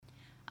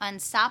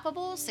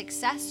Unstoppable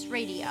Success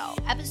Radio,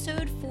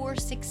 episode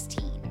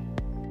 416.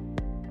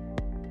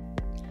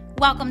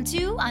 Welcome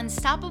to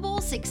Unstoppable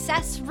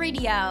Success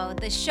Radio,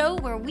 the show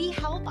where we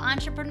help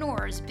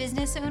entrepreneurs,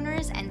 business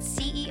owners, and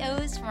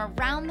CEOs from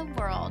around the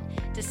world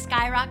to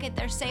skyrocket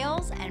their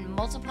sales and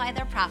multiply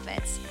their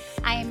profits.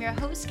 I am your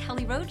host,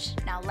 Kelly Roach.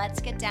 Now let's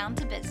get down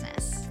to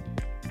business.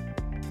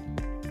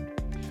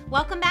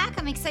 Welcome back.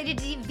 I'm excited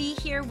to be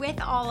here with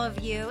all of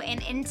you.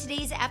 And in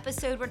today's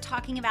episode, we're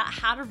talking about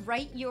how to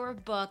write your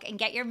book and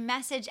get your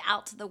message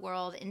out to the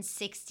world in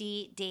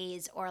 60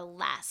 days or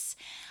less.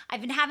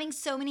 I've been having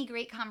so many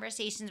great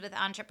conversations with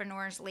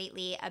entrepreneurs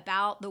lately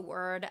about the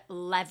word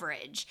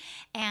leverage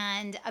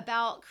and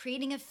about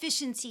creating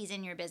efficiencies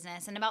in your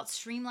business and about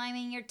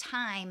streamlining your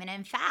time. And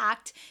in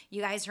fact,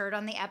 you guys heard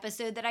on the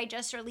episode that I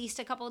just released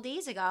a couple of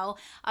days ago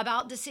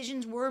about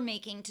decisions we're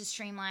making to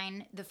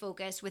streamline the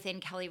focus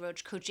within Kelly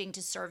Roach Coaching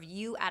to serve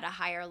you at a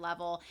higher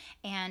level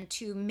and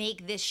to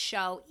make this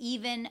show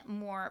even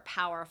more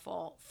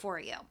powerful for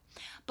you.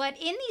 But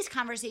in these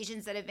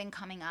conversations that have been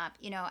coming up,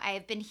 I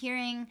have been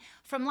hearing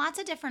from lots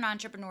of different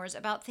entrepreneurs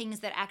about things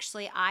that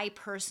actually I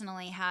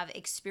personally have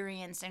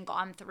experienced and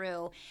gone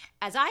through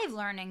as I've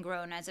learned and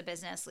grown as a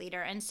business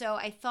leader. And so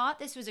I thought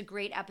this was a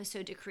great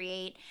episode to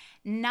create,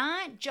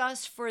 not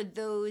just for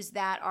those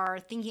that are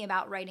thinking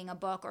about writing a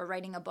book or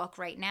writing a book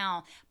right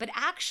now, but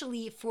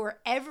actually for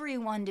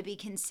everyone to be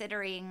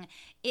considering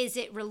as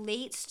it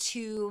relates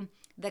to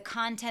the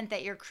content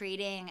that you're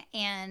creating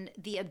and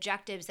the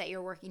objectives that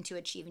you're working to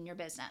achieve in your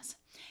business.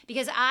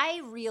 Because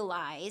I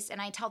realized,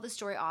 and I tell the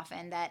story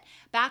often, that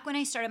back when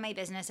I started my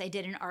business, I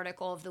did an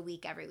article of the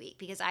week every week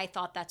because I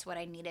thought that's what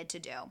I needed to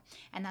do.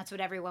 And that's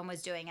what everyone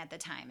was doing at the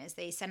time, is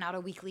they sent out a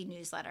weekly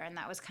newsletter, and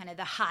that was kind of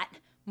the hot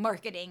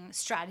marketing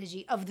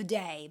strategy of the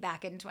day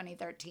back in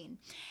 2013.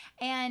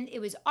 And it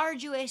was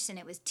arduous and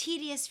it was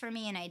tedious for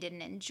me, and I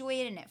didn't enjoy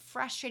it, and it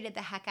frustrated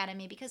the heck out of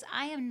me because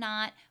I am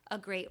not a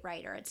great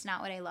writer. It's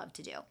not what I love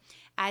to do.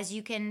 As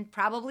you can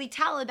probably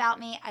tell about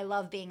me, I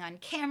love being on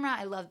camera.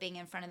 I love being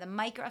in front of the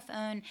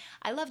microphone.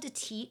 I love to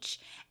teach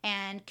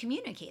and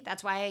communicate.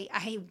 That's why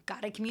I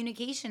got a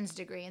communications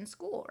degree in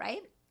school,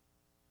 right?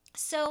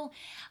 So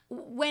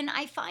when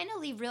I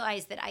finally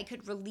realized that I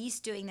could release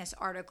doing this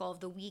article of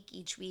the week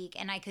each week,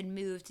 and I could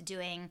move to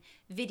doing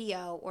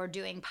video or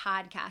doing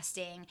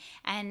podcasting,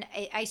 and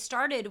I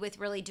started with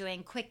really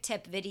doing quick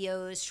tip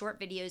videos,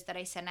 short videos that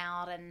I sent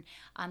out,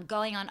 and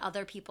going on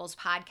other people's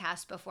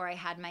podcasts before I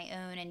had my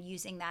own and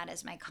using that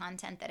as my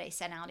content that I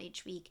sent out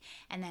each week.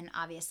 And then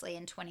obviously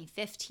in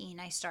 2015,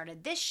 I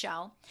started this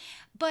show.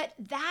 But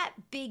that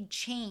big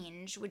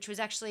change, which was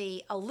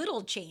actually a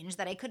little change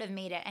that I could have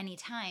made at any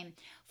time,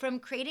 from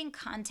creating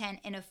content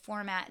in a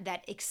format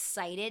that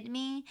excited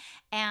me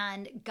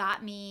and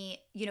got me,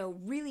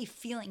 really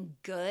feeling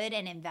good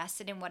and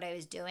invested in what I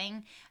was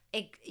doing,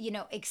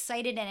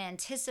 excited and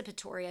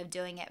anticipatory of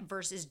doing it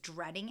versus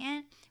dreading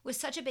it, was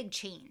such a big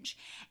change.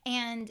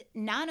 And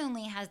not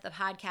only has the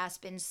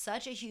podcast been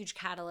such a huge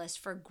catalyst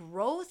for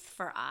growth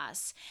for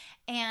us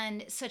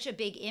and such a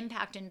big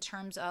impact in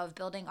terms of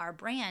building our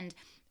brand,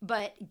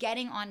 but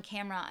getting on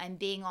camera and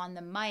being on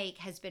the mic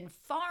has been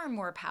far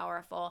more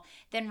powerful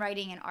than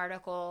writing an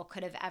article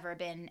could have ever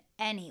been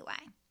anyway.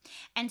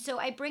 And so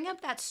I bring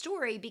up that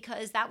story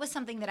because that was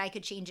something that I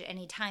could change at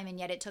any time, and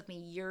yet it took me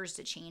years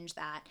to change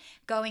that,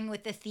 going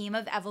with the theme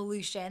of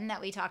evolution that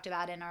we talked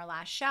about in our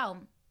last show.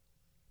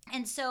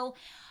 And so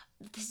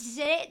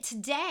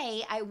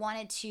today I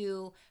wanted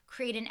to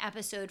create an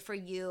episode for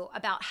you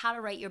about how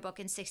to write your book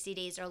in 60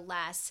 days or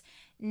less,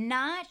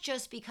 not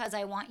just because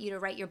I want you to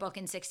write your book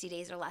in 60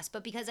 days or less,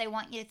 but because I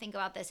want you to think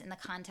about this in the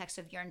context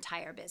of your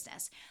entire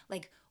business.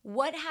 Like,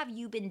 what have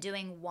you been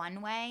doing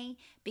one way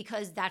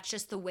because that's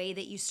just the way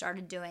that you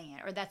started doing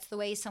it, or that's the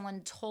way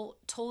someone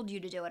told you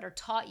to do it or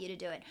taught you to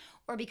do it,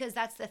 or because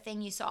that's the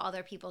thing you saw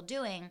other people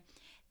doing,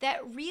 that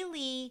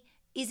really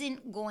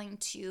isn't going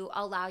to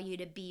allow you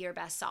to be your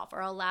best self or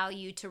allow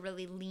you to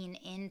really lean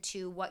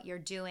into what you're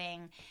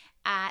doing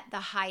at the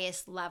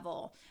highest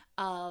level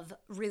of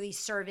really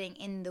serving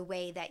in the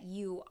way that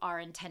you are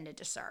intended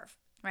to serve,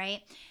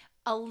 right?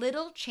 A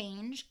little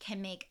change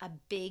can make a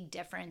big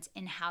difference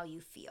in how you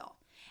feel.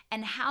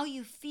 And how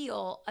you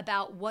feel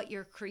about what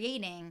you're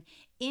creating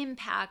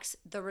impacts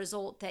the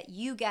result that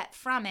you get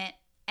from it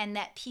and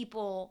that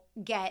people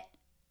get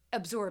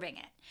absorbing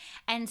it.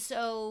 And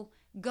so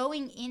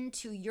going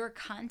into your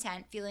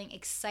content feeling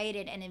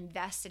excited and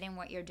invested in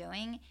what you're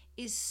doing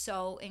is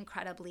so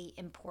incredibly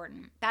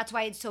important. That's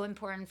why it's so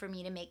important for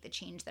me to make the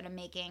change that I'm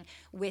making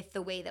with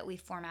the way that we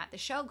format the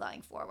show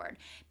going forward,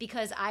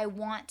 because I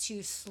want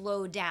to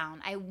slow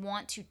down. I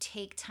want to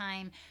take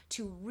time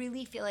to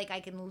really feel like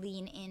I can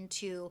lean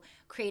into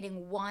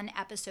creating one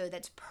episode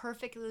that's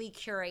perfectly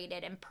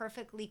curated and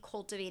perfectly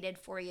cultivated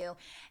for you,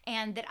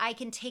 and that I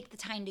can take the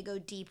time to go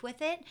deep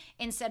with it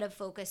instead of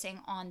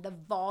focusing on the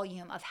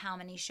volume of how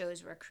many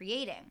shows we're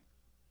creating.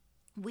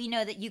 We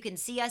know that you can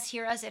see us,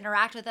 hear us,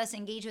 interact with us,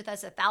 engage with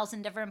us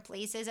 1,000 different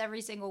places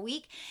every single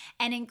week.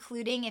 And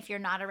including, if you're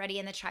not already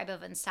in the Tribe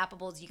of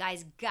Unstoppables, you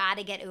guys got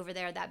to get over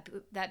there.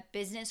 That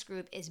business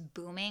group is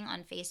booming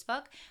on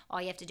Facebook.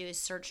 All you have to do is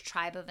search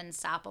Tribe of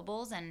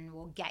Unstoppables and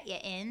we'll get you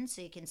in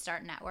so you can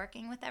start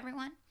networking with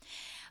everyone.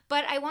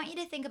 But I want you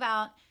to think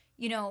about,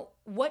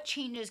 what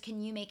changes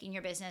can you make in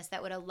your business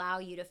that would allow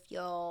you to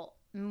feel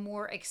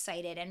more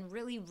excited and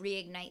really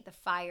reignite the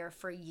fire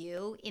for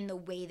you in the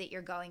way that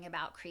you're going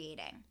about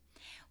creating.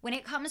 When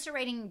it comes to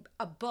writing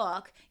a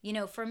book,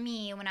 for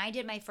me, when I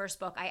did my first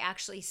book, I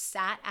actually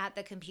sat at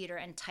the computer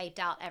and typed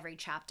out every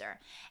chapter.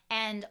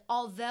 And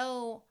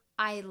although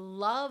I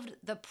loved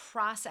the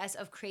process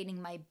of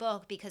creating my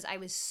book because I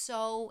was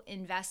so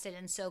invested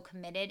and so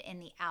committed in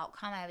the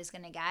outcome I was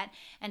going to get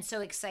and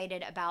so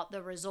excited about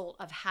the result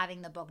of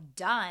having the book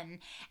done,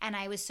 and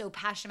I was so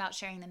passionate about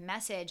sharing the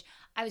message,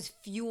 I was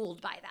fueled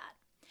by that.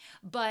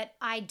 But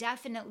I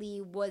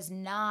definitely was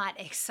not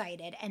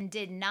excited and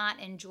did not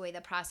enjoy the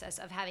process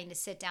of having to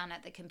sit down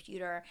at the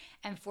computer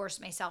and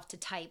force myself to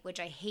type, which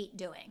I hate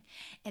doing.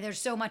 And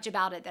there's so much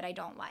about it that I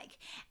don't like.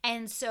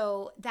 And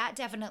so that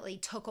definitely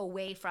took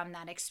away from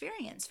that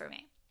experience for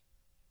me.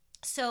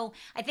 So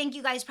I think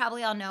you guys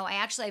probably all know I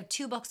actually have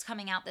 2 books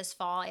coming out this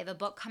fall. I have a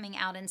book coming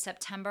out in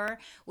September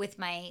with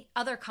my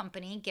other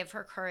company, Give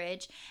Her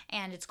Courage,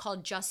 and it's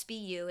called Just Be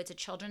You. It's a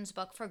children's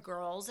book for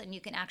girls, and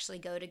you can actually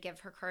go to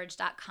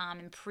givehercourage.com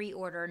and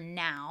pre-order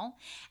now.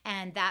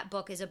 And that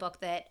book is a book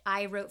that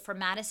I wrote for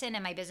Madison,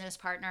 and my business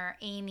partner,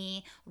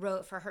 Amy,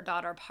 wrote for her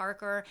daughter,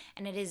 Parker.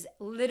 And it is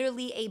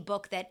literally a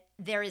book that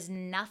there is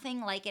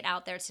nothing like it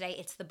out there today.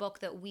 It's the book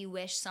that we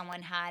wish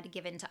someone had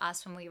given to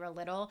us when we were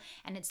little.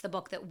 And it's the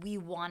book that we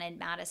wanted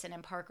Madison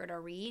and Parker to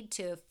read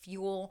to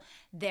fuel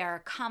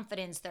their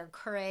confidence, their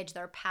courage,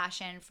 their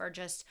passion for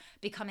just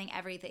becoming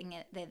everything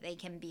that they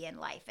can be in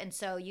life. And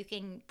so you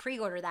can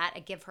pre-order that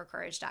at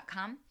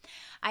givehercourage.com.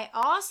 I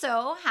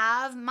also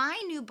have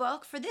my new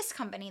book for this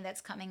company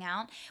that's coming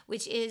out,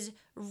 which is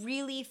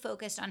really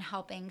focused on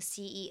helping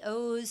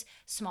CEOs,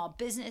 small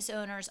business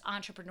owners,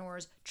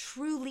 entrepreneurs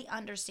truly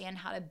understand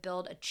how to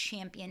build a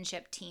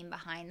championship team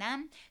behind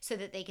them so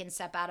that they can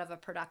step out of a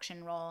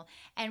production role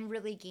and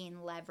really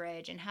gain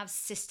leverage and have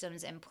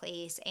systems in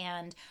place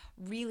and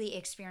really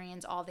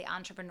experience all the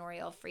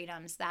entrepreneurial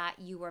freedoms that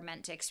you were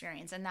meant to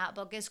experience. And that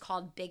book is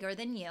called Bigger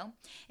Than You.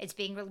 It's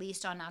being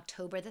released on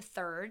October the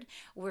 3rd.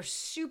 We're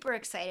super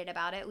excited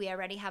about it. We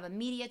already have a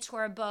media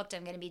tour booked.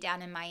 I'm going to be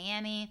down in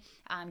Miami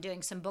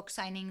doing some book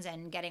signings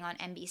and getting on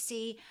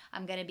NBC.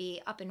 I'm going to be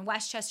up in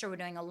Westchester. We're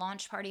doing a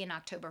launch party on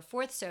October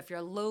 4th. So if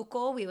you're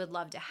local, we would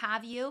love to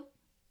have you.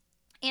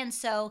 And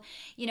so,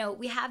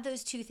 we have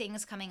those 2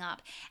 things coming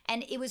up.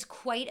 And it was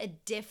quite a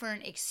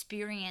different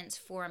experience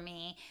for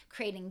me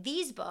creating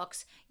these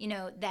books,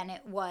 than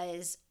it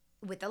was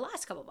with the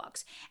last couple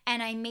books.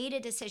 And I made a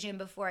decision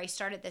before I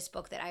started this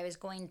book that I was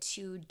going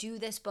to do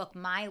this book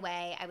my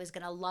way. I was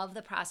going to love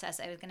the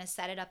process. I was going to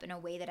set it up in a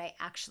way that I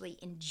actually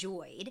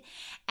enjoyed.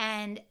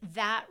 And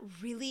that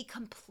really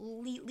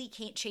completely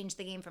changed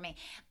the game for me.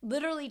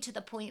 Literally to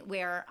the point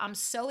where I'm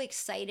so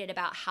excited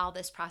about how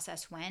this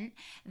process went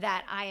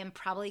that I am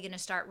probably going to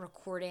start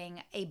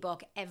recording a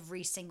book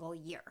every single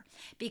year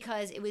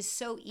because it was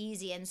so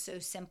easy and so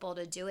simple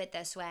to do it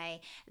this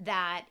way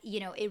that,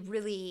 it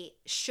really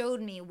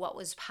showed me what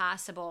was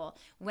possible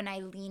when I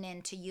lean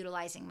into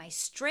utilizing my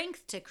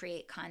strength to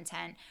create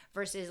content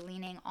versus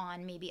leaning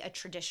on maybe a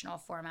traditional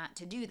format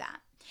to do that.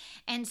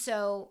 And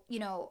so,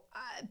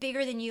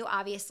 Bigger Than You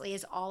obviously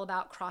is all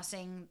about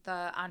crossing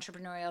the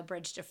entrepreneurial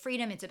bridge to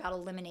freedom. It's about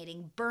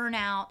eliminating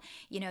burnout.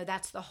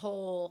 That's the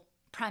whole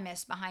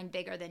premise behind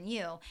Bigger Than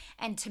You.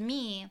 And to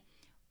me,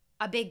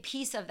 a big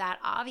piece of that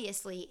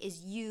obviously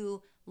is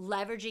you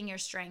leveraging your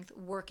strength,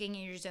 working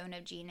in your zone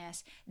of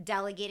genius,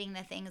 delegating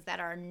the things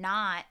that are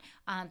not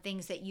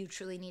things that you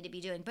truly need to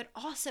be doing. But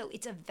also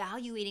it's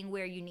evaluating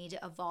where you need to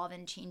evolve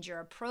and change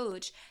your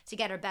approach to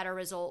get a better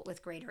result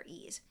with greater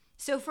ease.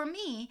 So for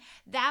me,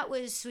 that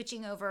was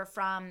switching over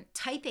from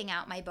typing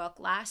out my book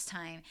last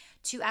time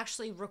to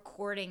actually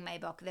recording my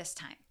book this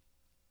time.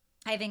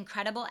 I have an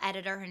incredible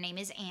editor. Her name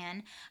is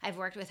Anne. I've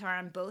worked with her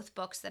on both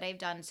books that I've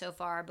done so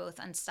far, both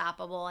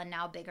Unstoppable and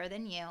now Bigger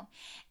Than You.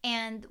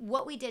 And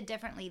what we did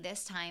differently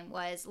this time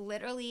was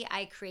literally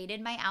I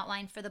created my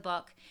outline for the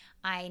book.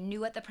 I knew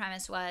what the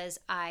premise was.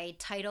 I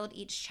titled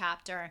each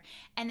chapter.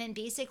 And then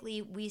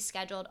basically we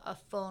scheduled a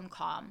phone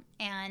call.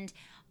 And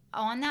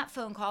on that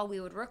phone call, we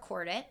would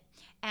record it.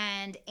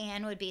 And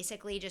Anne would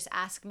basically just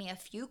ask me a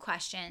few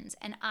questions.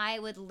 And I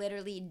would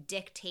literally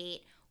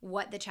dictate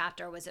what the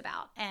chapter was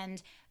about.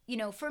 And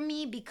for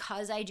me,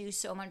 because I do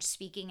so much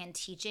speaking and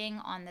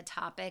teaching on the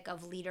topic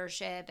of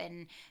leadership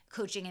and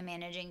coaching and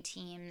managing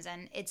teams,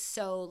 and it's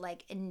so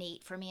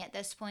innate for me at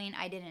this point,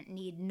 I didn't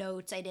need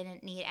notes. I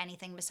didn't need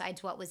anything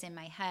besides what was in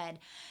my head.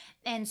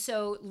 And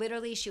so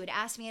literally she would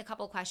ask me a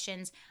couple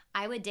questions.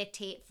 I would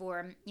dictate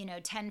for,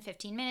 10,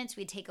 15 minutes.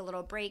 We'd take a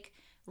little break,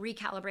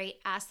 recalibrate,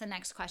 ask the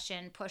next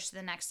question, push to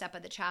the next step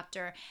of the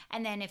chapter.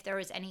 And then if there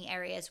was any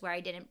areas where I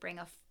didn't bring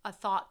a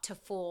thought to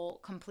full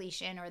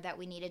completion or that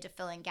we needed to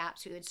fill in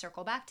gaps, we would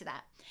circle back to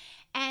that.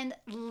 And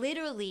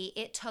literally,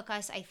 it took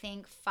us, I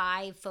think,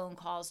 5 phone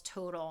calls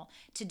total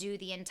to do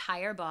the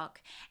entire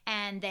book.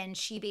 And then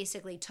she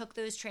basically took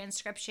those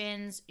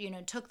transcriptions,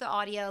 took the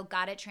audio,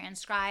 got it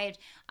transcribed,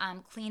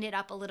 cleaned it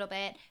up a little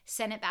bit,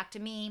 sent it back to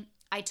me.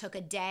 I took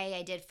a day.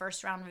 I did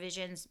first round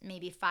revisions,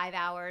 maybe 5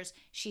 hours.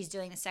 She's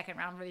doing the second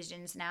round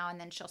revisions now, and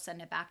then she'll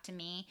send it back to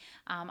me.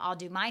 I'll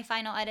do my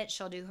final edits.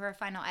 She'll do her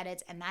final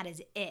edits, and that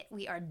is it.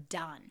 We are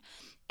done.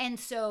 And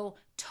so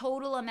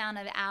total amount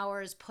of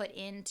hours put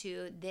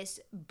into this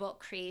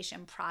book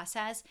creation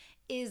process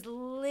is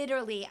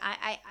literally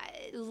I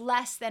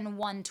less than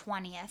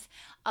 1/20th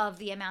of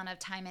the amount of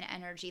time and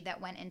energy that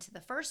went into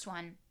the first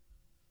one.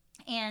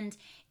 And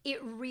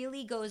it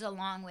really goes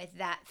along with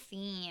that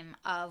theme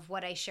of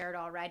what I shared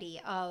already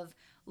of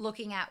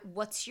looking at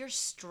what's your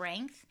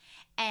strength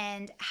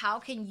and how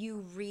can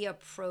you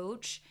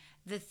reapproach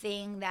the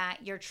thing that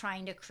you're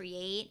trying to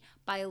create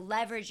by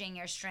leveraging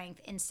your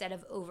strength instead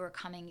of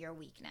overcoming your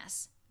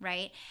weakness,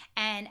 right?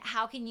 And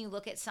how can you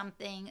look at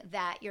something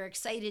that you're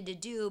excited to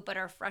do but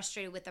are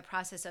frustrated with the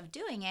process of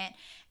doing it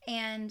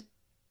and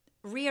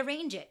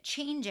rearrange it,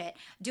 change it,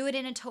 do it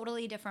in a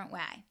totally different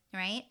way,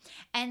 right?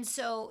 And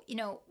so,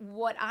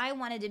 what I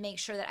wanted to make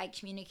sure that I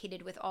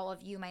communicated with all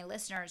of you, my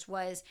listeners,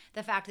 was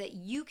the fact that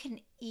you can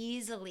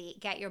easily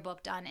get your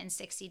book done in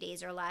 60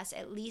 days or less,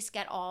 at least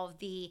get all of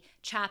the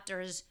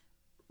chapters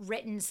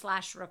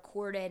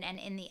written/recorded and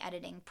in the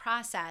editing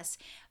process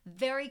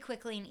very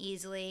quickly and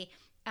easily.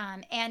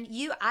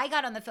 I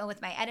got on the phone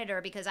with my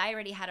editor because I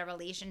already had a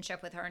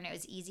relationship with her and it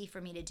was easy for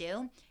me to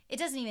do. It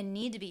doesn't even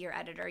need to be your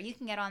editor. You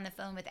can get on the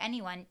phone with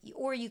anyone,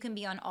 or you can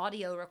be on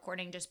audio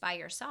recording just by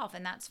yourself,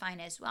 and that's fine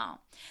as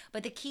well.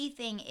 But the key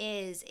thing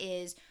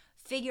is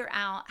figure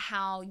out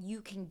how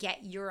you can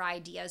get your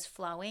ideas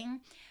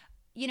flowing.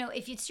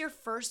 If it's your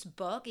first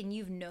book and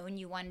you've known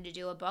you wanted to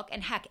do a book,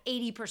 and heck,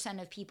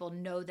 80% of people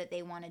know that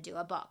they want to do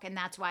a book. And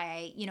that's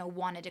why I,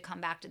 wanted to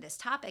come back to this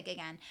topic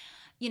again.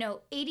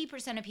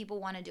 80% of people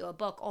want to do a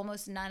book.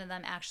 Almost none of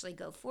them actually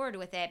go forward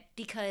with it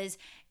because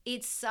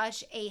it's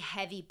such a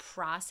heavy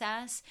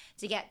process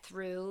to get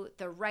through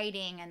the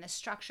writing and the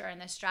structure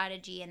and the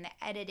strategy and the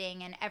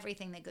editing and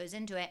everything that goes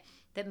into it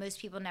that most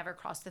people never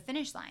cross the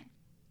finish line.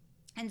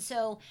 And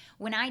so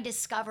when I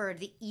discovered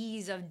the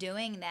ease of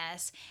doing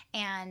this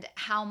and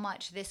how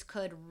much this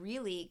could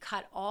really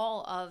cut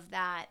all of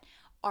that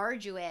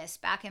arduous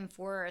back and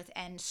forth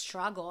and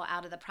struggle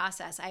out of the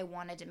process, I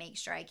wanted to make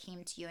sure I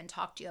came to you and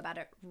talked to you about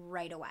it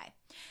right away.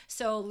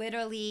 So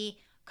literally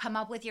come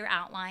up with your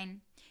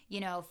outline,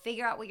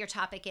 figure out what your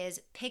topic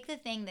is, pick the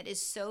thing that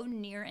is so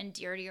near and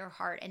dear to your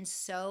heart and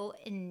so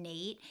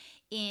innate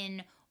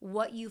in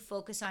what you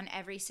focus on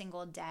every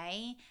single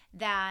day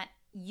that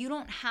you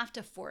don't have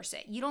to force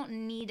it. You don't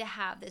need to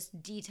have this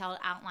detailed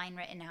outline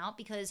written out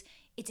because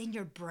it's in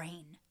your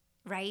brain,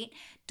 right?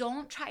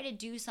 Don't try to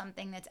do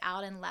something that's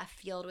out in left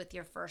field with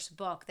your first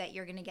book that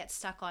you're going to get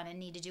stuck on and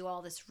need to do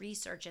all this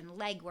research and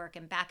legwork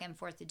and back and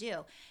forth to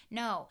do.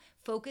 No,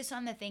 focus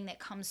on the thing that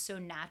comes so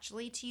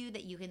naturally to you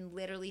that you can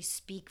literally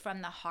speak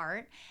from the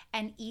heart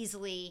and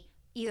easily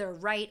either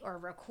write or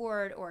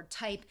record or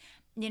type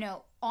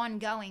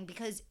ongoing,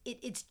 because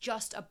it's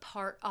just a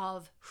part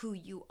of who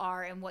you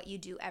are and what you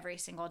do every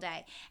single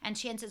day. And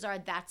chances are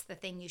that's the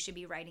thing you should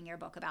be writing your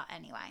book about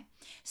anyway.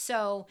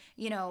 So,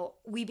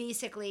 we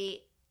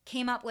basically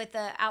came up with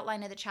the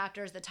outline of the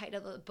chapters, the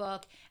title of the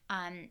book.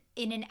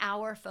 In an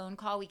hour phone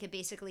call, we could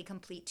basically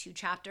complete 2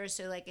 chapters.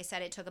 So like I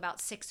said, it took about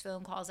 6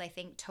 phone calls, I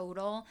think,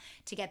 total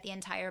to get the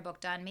entire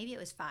book done. Maybe it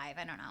was 5,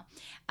 I don't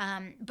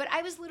know. But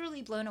I was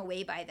literally blown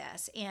away by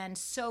this and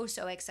so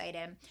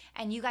excited.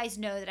 And you guys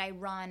know that I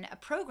run a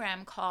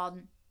program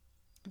called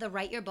the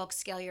Write Your Book,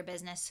 Scale Your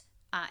Business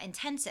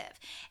intensive,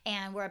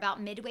 and we're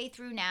about midway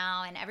through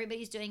now, and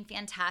everybody's doing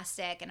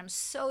fantastic, and I'm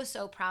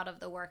so proud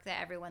of the work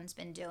that everyone's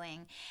been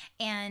doing.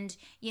 And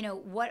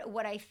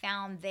what I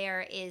found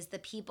there is the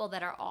people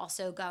that are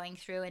also going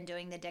through and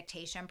doing the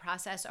dictation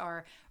process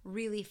are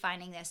really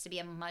finding this to be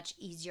a much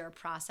easier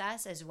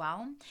process as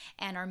well,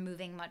 and are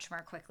moving much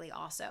more quickly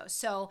also.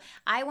 So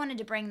I wanted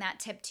to bring that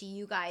tip to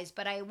you guys,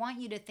 but I want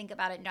you to think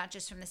about it not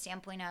just from the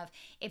standpoint of,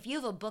 if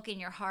you have a book in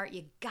your heart,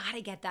 you got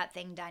to get that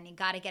thing done. You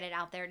got to get it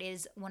out there. It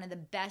is one of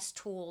the best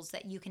tools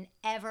that you can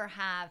ever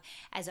have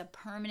as a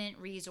permanent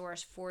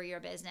resource for your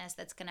business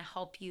that's going to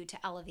help you to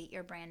elevate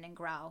your brand and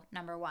grow,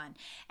 number one.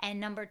 And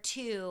number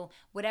two,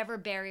 whatever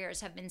barriers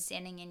have been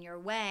standing in your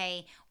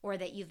way or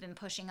that you've been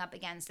pushing up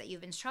against, that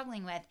you've been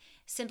struggling with,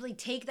 simply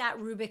take that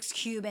Rubik's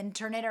Cube and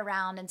turn it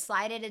around and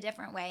slide it a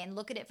different way and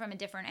look at it from a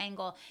different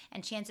angle.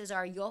 And chances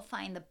are you'll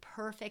find the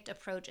perfect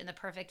approach and the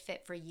perfect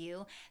fit for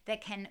you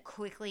that can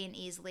quickly and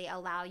easily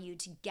allow you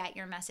to get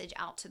your message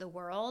out to the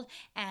world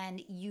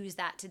and use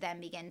that to then then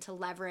begin to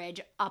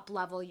leverage,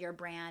 up-level your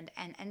brand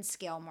and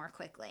scale more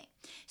quickly.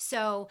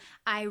 So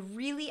I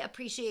really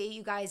appreciate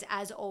you guys,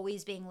 as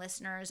always, being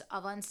listeners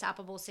of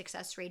Unstoppable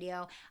Success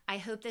Radio. I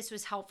hope this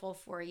was helpful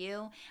for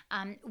you.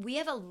 We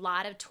have a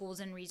lot of tools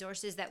and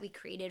resources that we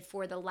created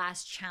for the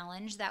last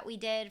challenge that we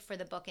did for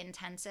the book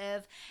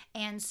intensive.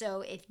 And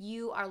so if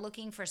you are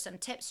looking for some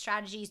tips,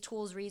 strategies,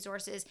 tools,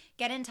 resources,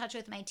 get in touch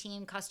with my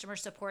team, customer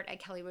support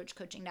at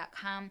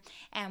kellyroachcoaching.com,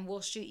 and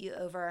we'll shoot you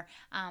over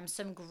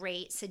some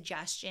great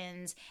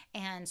suggestions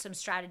and some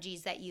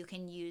strategies that you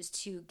can use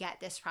to get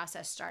this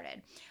process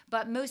started.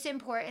 But most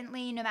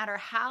importantly, no matter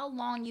how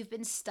long you've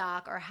been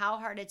stuck or how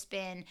hard it's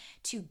been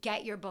to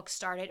get your book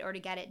started or to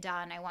get it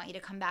done, I want you to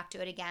come back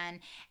to it again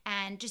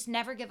and just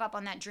never give up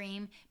on that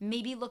dream.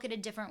 Maybe look at a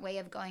different way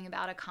of going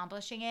about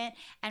accomplishing it.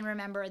 And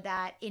remember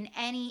that in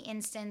any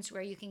instance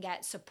where you can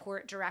get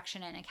support,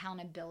 direction, and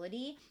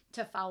accountability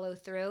to follow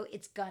through,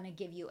 it's going to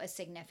give you a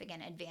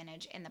significant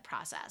advantage in the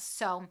process.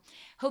 So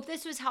hope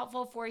this was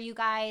helpful for you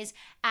guys.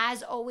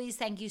 As always,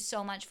 thank you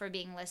so much for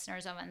being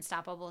listeners of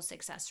Unstoppable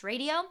Success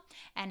Radio.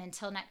 And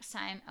until next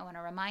time, I want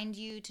to remind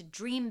you to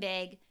dream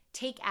big,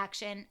 take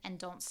action, and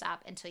don't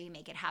stop until you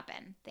make it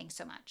happen. Thanks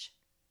so much.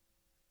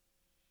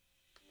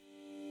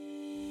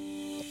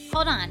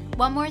 Hold on,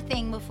 one more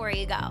thing before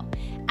you go.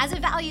 As a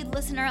valued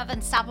listener of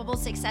Unstoppable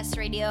Success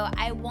Radio,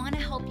 I want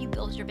to help you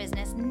build your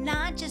business,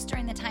 not just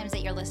during the times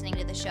that you're listening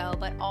to the show,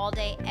 but all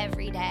day,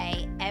 every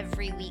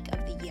week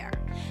of the year.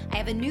 I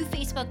have a new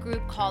Facebook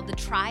group called the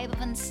Tribe of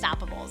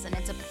Unstoppables, and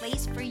it's a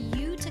place for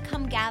you to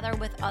come gather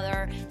with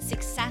other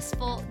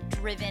successful,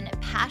 driven,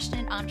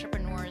 passionate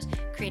entrepreneurs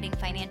creating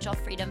financial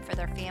freedom for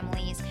their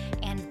families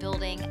and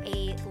building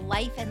a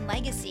life and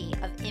legacy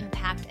of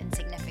impact and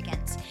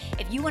significance.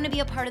 If you want to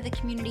be a part of the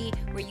community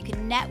where you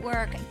can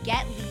network,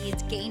 get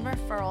leads, gain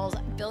referrals,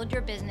 build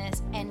your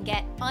business, and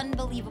get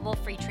unbelievable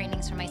free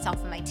trainings from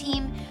myself and my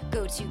team,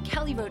 go to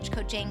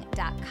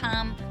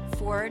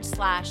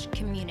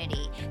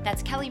kellyroachcoaching.com/community.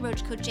 That's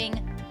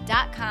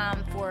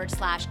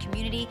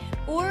kellyroachcoaching.com/community,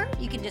 or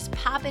you can just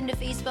pop into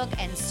Facebook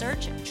and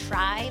search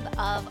Tribe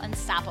of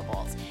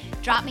Unstoppables.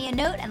 Drop me a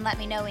note and let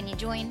me know when you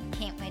join.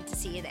 Can't wait to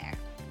see you there.